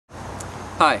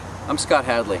Hi, I'm Scott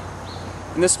Hadley.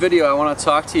 In this video I want to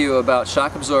talk to you about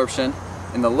shock absorption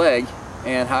in the leg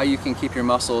and how you can keep your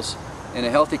muscles in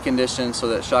a healthy condition so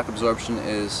that shock absorption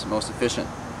is most efficient.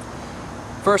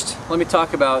 First, let me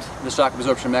talk about the shock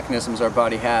absorption mechanisms our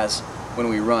body has when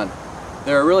we run.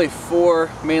 There are really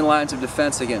four main lines of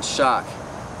defense against shock.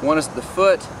 One is at the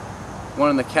foot,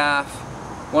 one in the calf,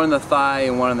 one in the thigh,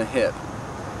 and one in the hip.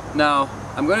 Now,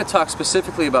 I'm going to talk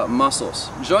specifically about muscles.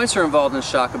 Joints are involved in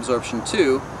shock absorption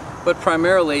too, but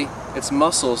primarily it's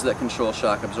muscles that control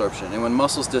shock absorption. And when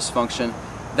muscles dysfunction,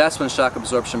 that's when shock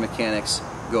absorption mechanics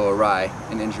go awry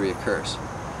and injury occurs.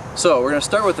 So we're going to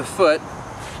start with the foot,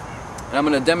 and I'm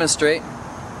going to demonstrate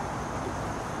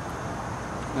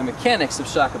the mechanics of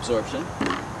shock absorption.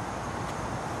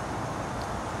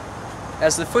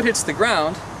 As the foot hits the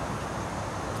ground,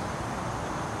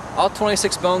 all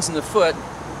 26 bones in the foot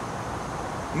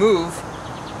move,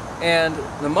 and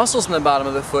the muscles in the bottom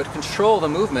of the foot control the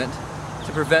movement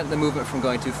to prevent the movement from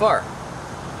going too far.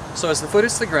 So as the foot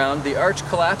hits the ground, the arch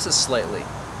collapses slightly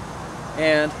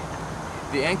and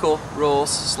the ankle rolls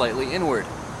slightly inward.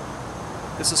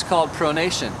 This is called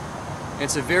pronation.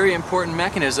 It's a very important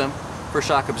mechanism for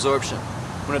shock absorption.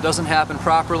 When it doesn't happen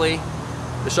properly,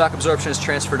 the shock absorption is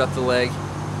transferred up the leg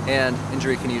and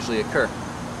injury can usually occur.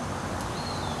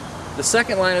 The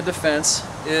second line of defense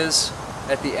is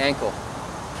at the ankle.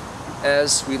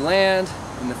 As we land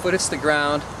and the foot hits the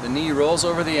ground, the knee rolls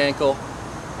over the ankle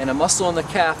and a muscle in the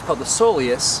calf called the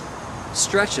soleus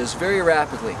stretches very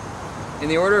rapidly. In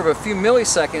the order of a few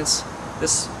milliseconds,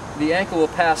 the ankle will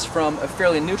pass from a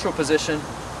fairly neutral position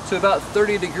to about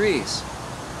 30 degrees,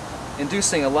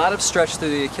 inducing a lot of stretch through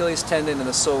the Achilles tendon and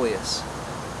the soleus.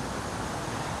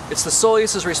 It's the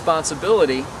soleus'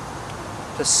 responsibility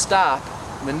to stop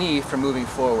the knee from moving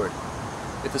forward.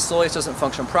 If the soleus doesn't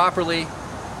function properly,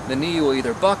 the knee will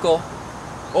either buckle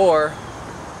or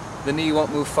the knee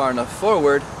won't move far enough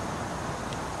forward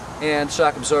and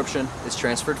shock absorption is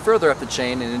transferred further up the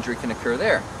chain and injury can occur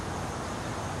there.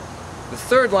 The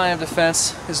third line of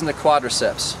defense is in the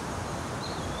quadriceps.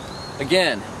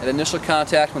 Again, at initial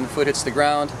contact when the foot hits the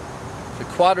ground, the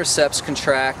quadriceps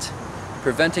contract,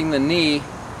 preventing the knee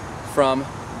from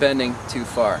bending too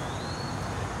far.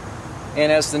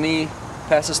 And as the knee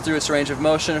passes through its range of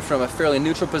motion from a fairly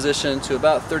neutral position to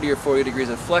about 30 or 40 degrees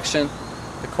of flexion,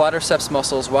 the quadriceps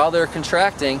muscles, while they're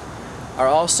contracting, are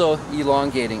also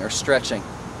elongating or stretching.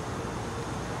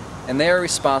 And they are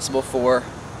responsible for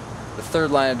the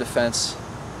third line of defense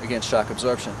against shock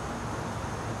absorption.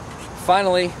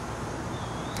 Finally,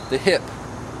 the hip.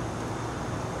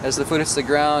 As the foot hits the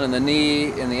ground and the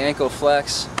knee and the ankle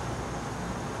flex,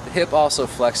 the hip also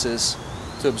flexes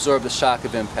to absorb the shock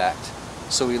of impact.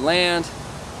 So we land,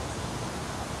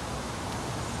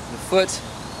 the foot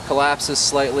collapses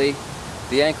slightly,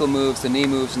 the ankle moves, the knee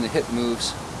moves, and the hip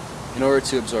moves in order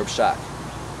to absorb shock.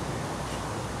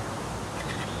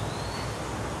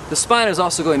 The spine is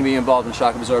also going to be involved in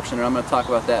shock absorption, and I'm going to talk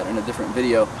about that in a different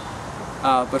video.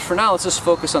 But for now, let's just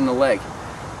focus on the leg.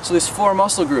 So there's four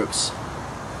muscle groups.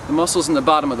 The muscles in the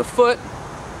bottom of the foot,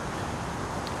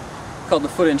 called the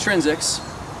foot intrinsics,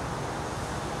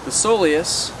 the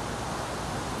soleus,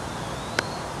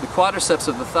 the quadriceps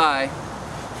of the thigh,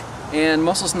 and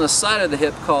muscles on the side of the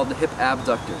hip called the hip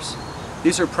abductors.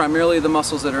 These are primarily the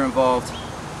muscles that are involved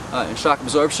in shock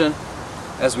absorption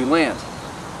as we land.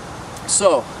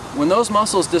 So when those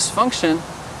muscles dysfunction,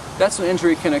 that's when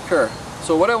injury can occur.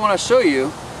 So what I want to show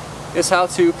you is how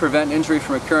to prevent injury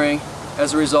from occurring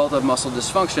as a result of muscle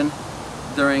dysfunction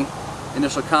during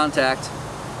initial contact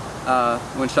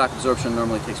when shock absorption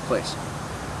normally takes place.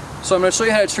 So I'm going to show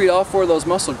you how to treat all four of those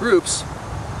muscle groups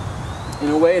in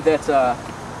a way that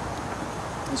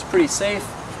is pretty safe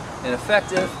and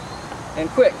effective and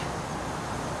quick.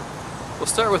 We'll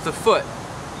start with the foot.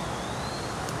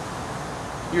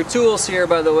 Your tools here,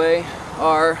 by the way,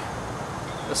 are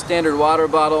a standard water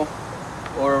bottle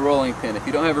or a rolling pin. If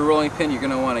you don't have a rolling pin, you're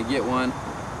going to want to get one.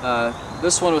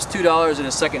 This one was $2 in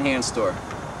a secondhand store.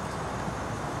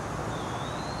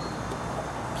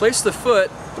 Place the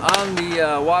foot on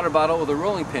the water bottle with a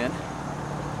rolling pin,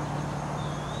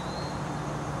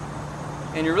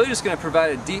 and you're really just going to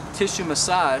provide a deep tissue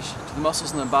massage to the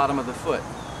muscles in the bottom of the foot,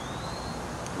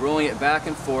 rolling it back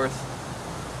and forth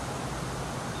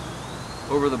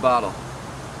over the bottle.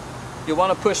 You'll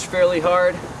want to push fairly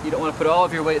hard. You don't want to put all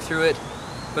of your weight through it,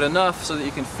 but enough so that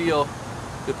you can feel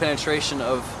the penetration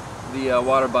of the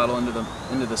water bottle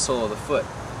into the sole of the foot.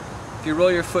 If you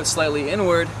roll your foot slightly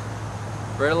inward,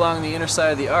 right along the inner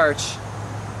side of the arch,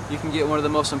 you can get one of the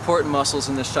most important muscles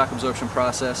in this shock absorption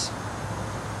process.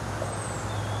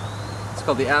 It's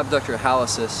called the abductor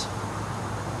hallucis.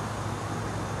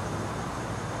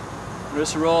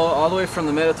 Just roll all the way from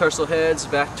the metatarsal heads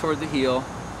back toward the heel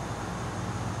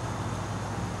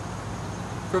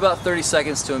for about 30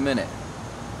 seconds to a minute.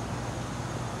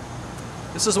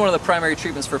 This is one of the primary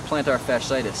treatments for plantar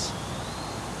fasciitis.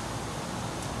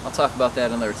 I'll talk about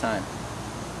that another time.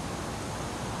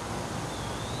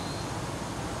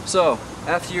 So,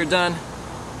 after you're done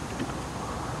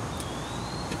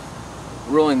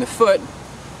rolling the foot,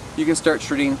 you can start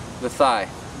treating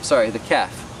the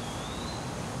calf.